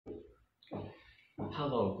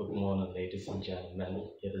Hello, good morning, ladies and gentlemen.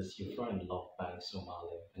 It is your friend Lovebanks,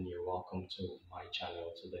 Omale, and you're welcome to my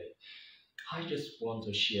channel today. I just want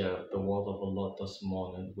to share the word of the Lord this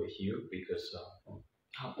morning with you because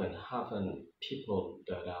I've been having people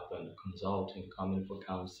that I've been consulting coming for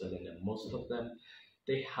counseling, and most of them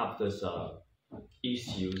they have this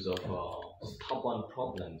issues of stubborn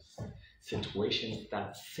problems, situations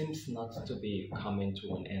that seems not to be coming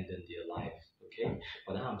to an end in their life. Okay,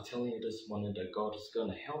 but I'm telling you this morning that God is going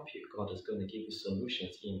to help you. God is going to give you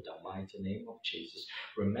solutions in the mighty name of Jesus.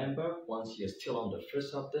 Remember, once you're still on the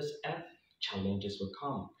face of this earth, challenges will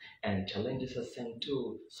come, and challenges are sent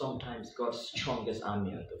to sometimes God's strongest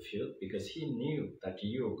army on the field because He knew that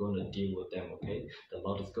you're going to deal with them. Okay, the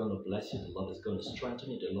Lord is going to bless you, the Lord is going to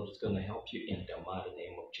strengthen you, the Lord is going to help you in the mighty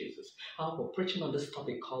name of Jesus. We're preaching on this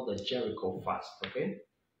topic called the Jericho fast. Okay,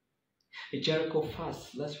 the Jericho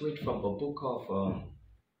fast. Let's read from the book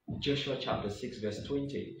of Joshua chapter 6 verse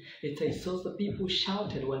 20. It says, "So the people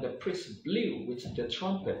shouted when the priest blew with the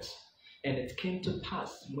trumpets. And it came to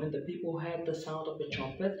pass when the people heard the sound of the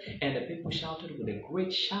trumpet, and the people shouted with a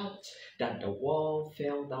great shout, that the wall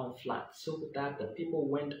fell down flat, so that the people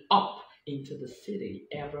went up into the city,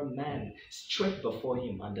 every man straight before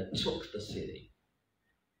him, and they took the city."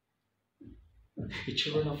 The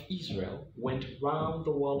children of Israel went round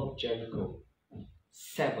the wall of Jericho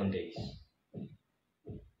 7 days.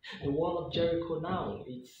 The wall of Jericho now,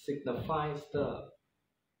 it signifies the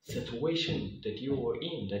situation that you were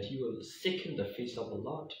in, that you were seeking the face of the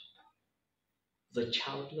Lord. The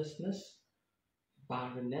childlessness,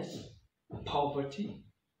 barrenness, poverty,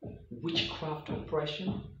 witchcraft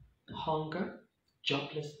oppression, hunger,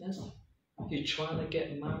 joblessness, you're trying to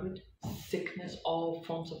get married, sickness, all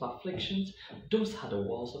forms of afflictions. Those are the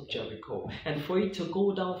walls of Jericho. And for it to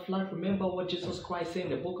go down flat, remember what Jesus Christ said in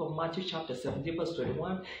the book of Matthew chapter 17 verse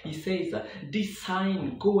 21. He says, "This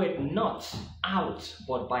sign goeth not out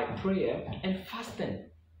but by prayer and fasting."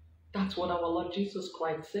 That's what our Lord Jesus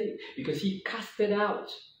Christ said, because He casted out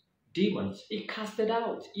demons, He casted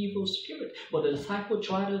out evil spirit. But the disciple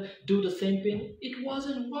tried to do the same thing. It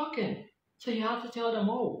wasn't working. So you have to tell them,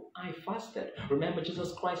 "Oh, I fasted." Remember,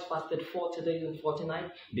 Jesus Christ fasted 40 days and 40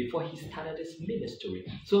 nights before He started His ministry.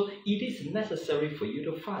 So it is necessary for you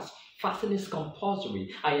to fast. Fasting is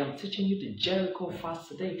compulsory. I am teaching you the Jericho fast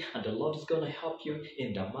today, and the Lord is going to help you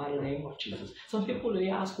in the mighty name of Jesus. Some people, they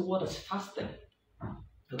ask, what is fasting?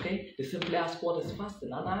 Okay, they simply ask, what is fasting?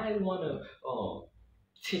 And I want to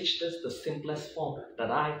teach this the simplest form that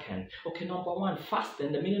I can. Okay, number one,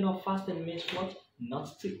 fasting. The meaning of fasting means what?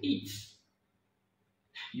 Not to eat.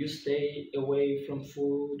 You stay away from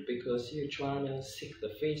food because you're trying to seek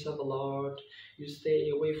the face of the Lord. You stay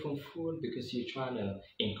away from food because you're trying to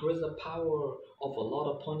increase the power of the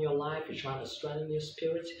Lord upon your life. You're trying to strengthen your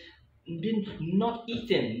spirit. Not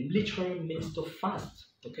eating literally means to fast.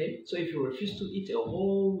 Okay, so if you refuse to eat a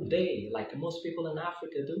whole day, like most people in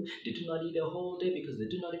Africa do, they do not eat a whole day because they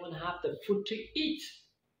do not even have the food to eat.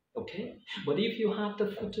 Okay, but if you have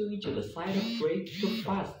the food to eat, you decide to pray, to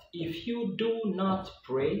fast. If you do not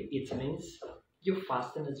pray, it means your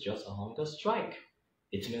fasting is just a hunger strike.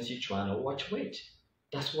 It means you're trying to watch weight.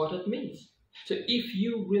 That's what it means. So if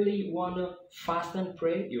you really want to fast and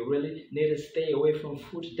pray, you really need to stay away from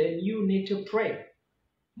food, then you need to pray.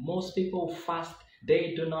 Most people fast,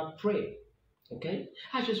 they do not pray. Okay,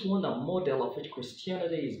 I just want a model of which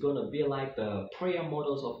Christianity is going to be like the prayer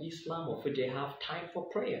models of Islam, of which they have time for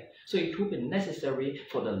prayer. So it will be necessary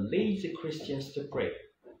for the lazy Christians to pray.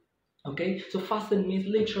 Okay, so fasting means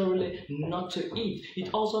literally not to eat.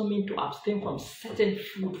 It also means to abstain from certain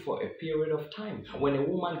food for a period of time. When a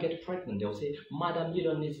woman gets pregnant, they'll say, "Madam, you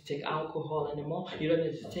don't need to take alcohol anymore. You don't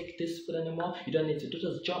need to take this food anymore. You don't need to do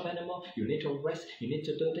this job anymore. You need to rest. You need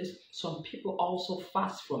to do this." Some people also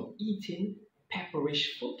fast from eating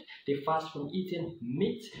pepperish food. They fast from eating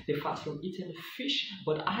meat. They fast from eating fish.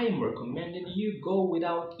 But I am recommending you go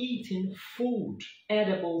without eating food,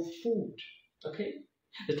 edible food. Okay?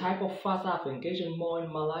 The type of fast I've engaged in more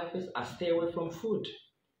in my life is I stay away from food.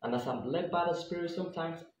 And as I'm led by the Spirit,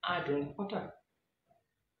 sometimes I drink water.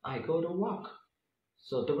 I go to work.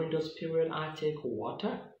 So during this period, I take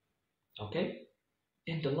water. Okay?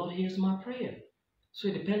 And the Lord hears my prayer. So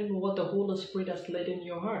it depends on what the Holy Spirit has laid in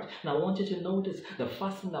your heart. And I want you to notice the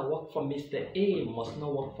fasting that works for Mr. A must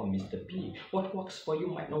not work for Mr. B. What works for you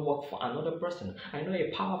might not work for another person. I know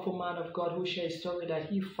a powerful man of God who shared a story that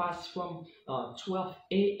he fasts from 12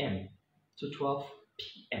 a.m. to 12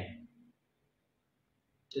 p.m.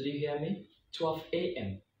 Did you hear me? 12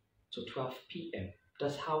 a.m. to 12 p.m.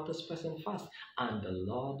 That's how this person fasts. And the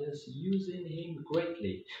Lord is using him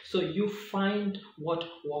greatly. So you find what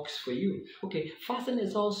works for you. Okay, fasting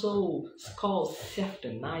is also called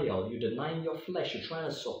self-denial. You're denying your flesh. You're trying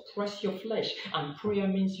to suppress your flesh. And prayer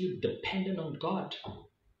means you're dependent on God.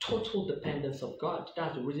 Total dependence of God.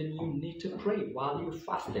 That's the reason you need to pray while you're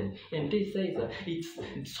fasting. And this says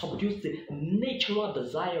it subdues the natural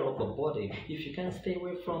desire of the body. If you can stay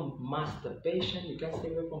away from masturbation, you can stay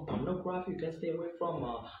away from pornography, you can stay away from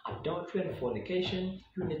adultery and fornication,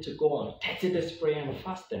 you need to go on 30 days prayer and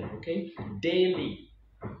fasting, okay? Daily.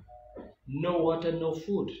 No water, no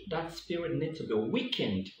food. That spirit needs to be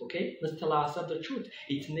weakened, okay? Let's tell ourselves the truth.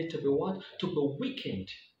 It needs to be what? To be weakened.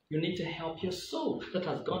 You need to help your soul that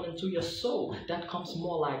has gone into your soul. That comes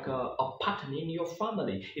more like a pattern in your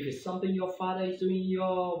family. If it's something your father is doing,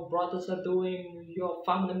 your brothers are doing, your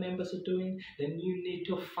family members are doing, then you need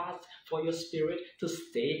to fast for your spirit to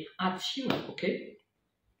stay attuned, okay?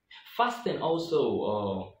 Fasting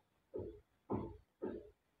also,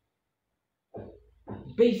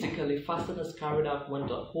 basically, fasting is carried out when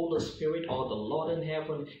the Holy Spirit or the Lord in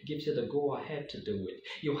heaven gives you the go ahead to do it.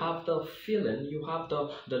 You have the feeling, you have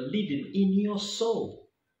the leading in your soul.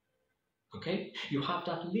 Okay? You have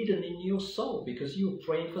that leading in your soul because you're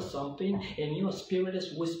praying for something and your spirit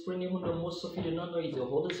is whispering, even though most of you do not know it's the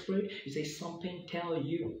Holy Spirit. You say something tell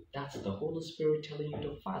you. That's the Holy Spirit telling you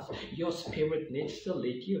to fast. Your spirit needs to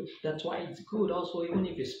lead you. That's why it's good also, even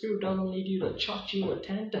if your spirit doesn't lead you, the church you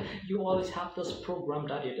attend, you always have this program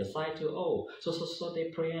that you decide to, so they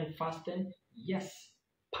pray and fasting. Yes.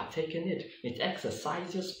 Partake in it. It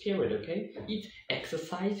exercises your spirit, okay? It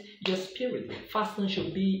exercises your spirit. Fasting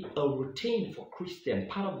should be a routine for Christian,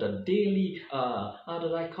 part of the daily, how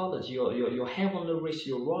do I call it? Your heavenly race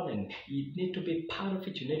you're running. You need to be part of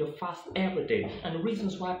it. You need to fast every day. And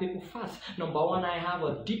reasons why people fast. Number one, I have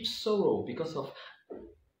a deep sorrow because of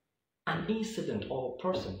an incident or a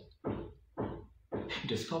person.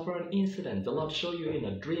 Discover an incident. The Lord show you in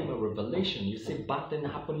a dream, a revelation. You see bad thing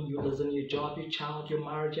happening. You lose your job, your child, your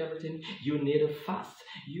marriage, everything. You need to fast.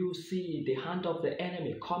 You see the hand of the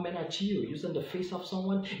enemy coming at you, using the face of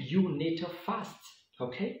someone. You need to fast.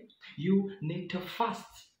 Okay? You need to fast.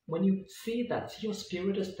 When you see that your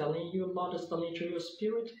spirit is telling you, Lord is telling you through your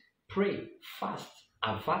spirit, pray, fast.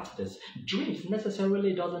 Avert this. Dreams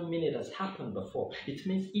necessarily doesn't mean it has happened before. It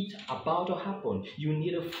means it's about to happen. You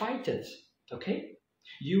need to fight it. Okay?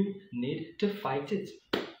 You need to fight it.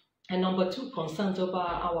 And number two, concerns over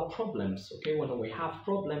our problems. Okay, when we have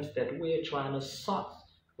problems that we're trying to solve,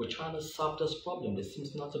 we're trying to solve this problem that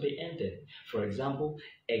seems not to be ending. For example,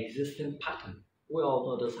 existing pattern. We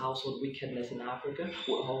all know this household wickedness in Africa.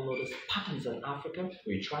 We all know these patterns in Africa.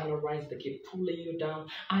 We're trying to rise, they keep pulling you down.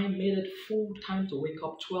 I made it full time to wake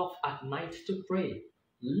up 12 at night to pray.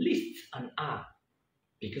 Least an hour.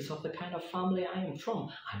 Because of the kind of family I am from,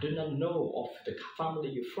 I do not know of the family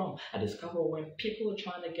you're from. I discover when people are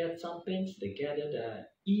trying to get some things, they get it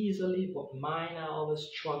easily, but mine, I always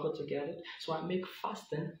struggle to get it. So I make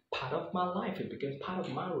fasting part of my life. It became part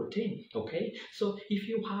of my routine, okay? So if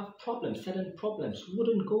you have problems, certain problems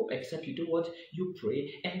wouldn't go except you do what? You pray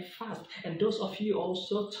and fast. And those of you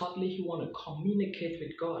also, thirdly, you want to communicate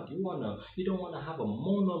with God. You don't want to have a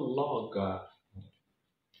monologue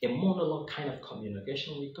kind of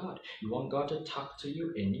communication with God. You want God to talk to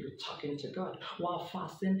you and you talking to God. While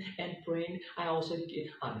fasting and praying, I also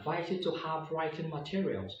advise you to have writing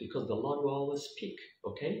materials because the Lord will always speak,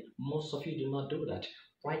 okay? Most of you do not do that.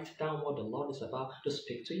 Write down what the Lord is about to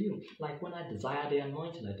speak to you. Like when I desire the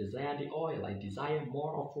anointing, I desire the oil, I desire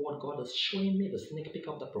more of what God is showing me, the sneak peek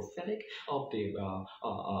of the prophetic, of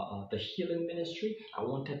the healing ministry. I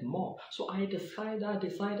wanted more. So I decided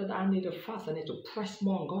I need to fast. I need to press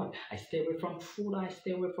more on God. I stay away from food. I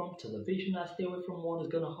stay away from television. I stay away from what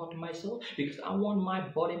is going to hurt my soul because I want my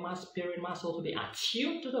body, my spirit, my soul to be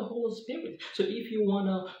attuned to the Holy Spirit. So if you want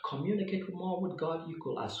to communicate more with God, you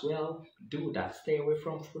could as well do that. Stay away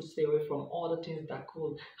from food, stay away from all the things that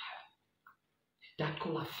could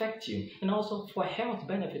affect you. And also for health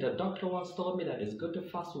benefit, a doctor once told me that it's good to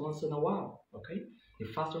fast once in a while. Okay? You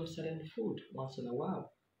fast from certain food once in a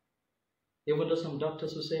while. Even though some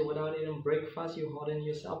doctors will say without eating breakfast you're hurting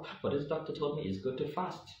yourself, but this doctor told me it's good to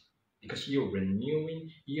fast because you're renewing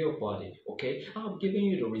your body. Okay, I'm giving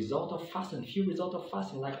you the result of fasting, few results of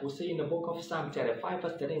fasting, like we say in the book of Psalm 35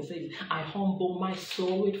 verse 13 says, I humble my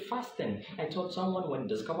soul with fasting. I told someone when you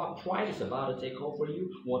discover pride is about to take over you,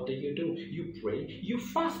 what do? You pray, you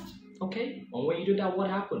fast. Okay, and when you do that, what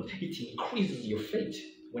happens? It increases your faith.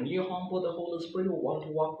 When you humble, the Holy Spirit will want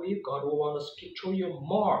to walk with you. God will want to speak through you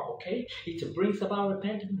more, okay? It brings about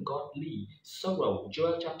repentance and godly sorrow.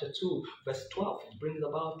 Joel chapter 2, verse 12, it brings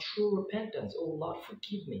about true repentance. Oh Lord,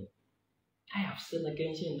 forgive me. I have sinned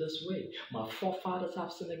against you in this way. My forefathers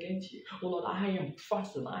have sinned against you. Oh Lord, I am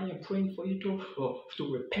fasting. I am praying for you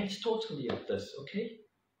to repent totally of this, okay?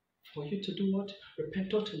 For you to do what?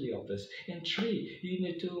 Repent totally of this. And three, you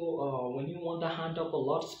need to, when you want the hand of the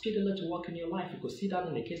Lord speedily to work in your life, you could see that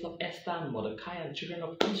in the case of Esther and Mordecai and children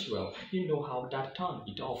of Israel. You know how that turned.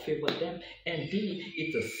 It all favored them. And D,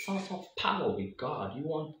 it's a source of power with God. You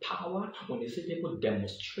want power? When you see people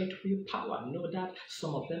demonstrate real power, know that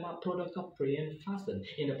some of them are product of prayer and fasting.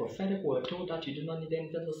 In the prophetic, we're told that you do not need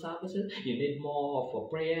any other services. You need more of a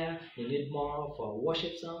prayer. You need more of a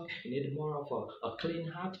worship song. You need more of a clean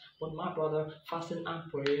heart. But my brother, fasting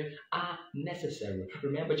and prayer are necessary.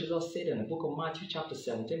 Remember, Jesus said in the book of Matthew chapter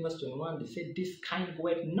 17, verse 21, they said, this kind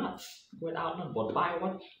goeth not, goeth out not, but by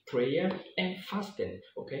what? Prayer and fasting.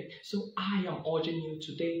 Okay? So I am urging you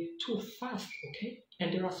today to fast, okay?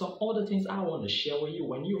 And there are some other things I want to share with you.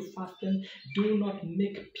 When you're fasting, do not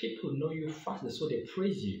make people know you're fasting so they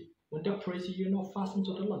praise you. When they praise you, you're not fasting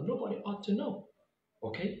to the Lord. Nobody ought to know.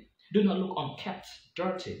 Okay? Do not look unkept,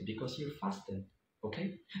 dirty because you're fasting.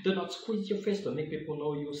 Okay? Do not squeeze your face to make people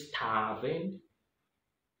know you're starving.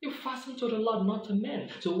 You're fasting to the Lord, not to men.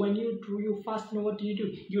 So when you do your fasting, what do?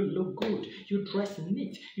 You look good. You dress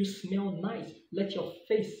neat. You smell nice. Let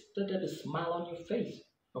there be a smile on your face.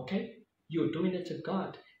 Okay? You're doing it to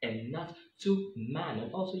God and not to man.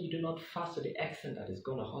 And also, you do not fast to the extent that it's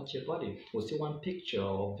going to hurt your body. We'll see one picture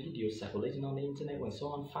or video circulating on the internet when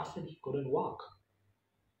someone fasted, he couldn't walk.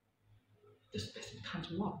 This person can't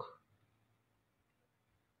walk.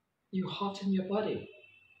 You're hurting your body.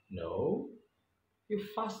 No. You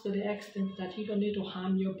fast to the extent that you don't need to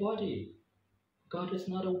harm your body. God is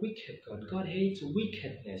not a wicked God. God hates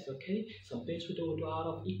wickedness, okay? Some things we do out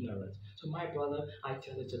of ignorance. So my brother, I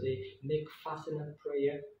tell you today, make fasting and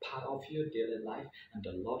prayer part of your daily life, and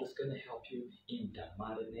the Lord is going to help you in the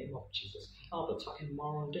mighty name of Jesus. I'll be talking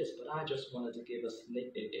more on this, but I just wanted to give a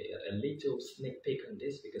little sneak peek on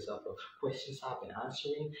this because of the questions I've been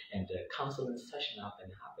answering and the counseling session I've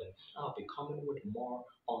been having. I'll be coming with more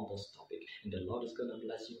on this topic, and the Lord is going to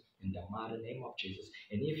bless you in the mighty name of Jesus.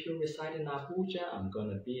 And if you reside in Abuja, I'm going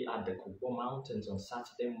to be at the Kubo Mountains on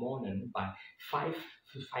Saturday morning by 5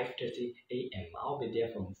 to 5:30 a.m. I'll be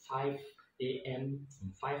there from 5 a.m.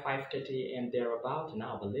 from 5:30 a.m. thereabout, and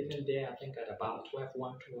I'll be leaving there I think at about 12,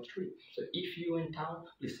 1, 2 or 3. So if you're in town,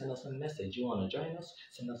 please send us a message. You want to join us?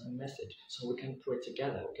 Send us a message so we can pray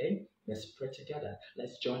together, okay? Let's pray together.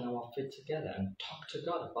 Let's join our faith together and talk to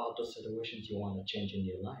God about those situations you want to change in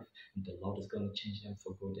your life. And the Lord is going to change them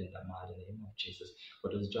for good in the mighty name of Jesus. For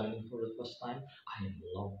those joining for the first time, I am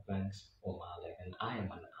Lovebanks, Omale, and I am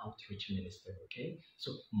an outreach minister, okay?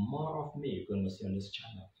 So more of me you're going to see on this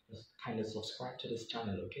channel. Just kind of subscribe to this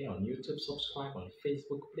channel, okay? On YouTube, subscribe. On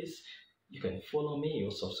Facebook, please. You can follow me or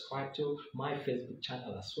subscribe to my Facebook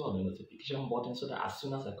channel as well, the notification button, so that as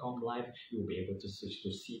soon as I come live, you'll be able to switch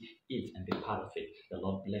to see it and be part of it. The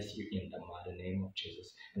Lord bless you in the mighty name of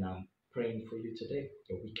Jesus. And I'm praying for you today.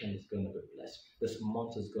 Your weekend is going to be blessed. This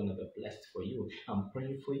month is going to be blessed for you. I'm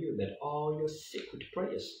praying for you that all your secret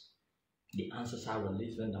prayers, the answers are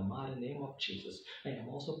released in the mighty name of Jesus. I am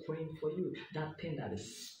also praying for you, that thing that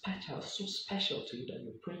is special, so special to you that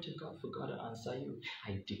you pray to God for God to answer you.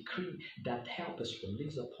 I decree that help is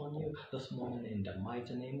released upon you this morning in the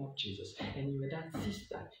mighty name of Jesus. And you, that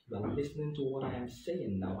sister, you are listening to what I am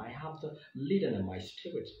saying now. I have the leading in my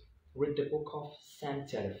spirit. Read the book of Psalm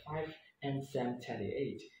 35 and Psalm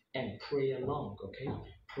 38 and pray along, okay?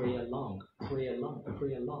 Pray along, pray along,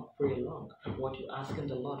 pray along, pray along. What you're asking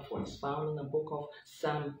the Lord for is found in the book of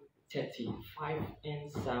Psalm 35 and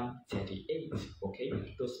Psalm 38. Okay,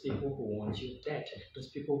 those people who want you dead,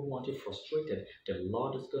 those people who want you frustrated, the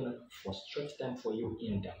Lord is gonna frustrate them for you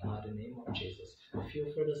in the mighty name of Jesus. Feel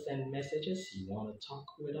free to send messages. You want to talk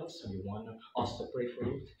with us, you want us to pray for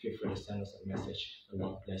you, feel free to send us a message. The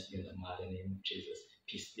Lord bless you in the mighty name of Jesus.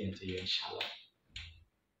 Peace be unto you and shalom.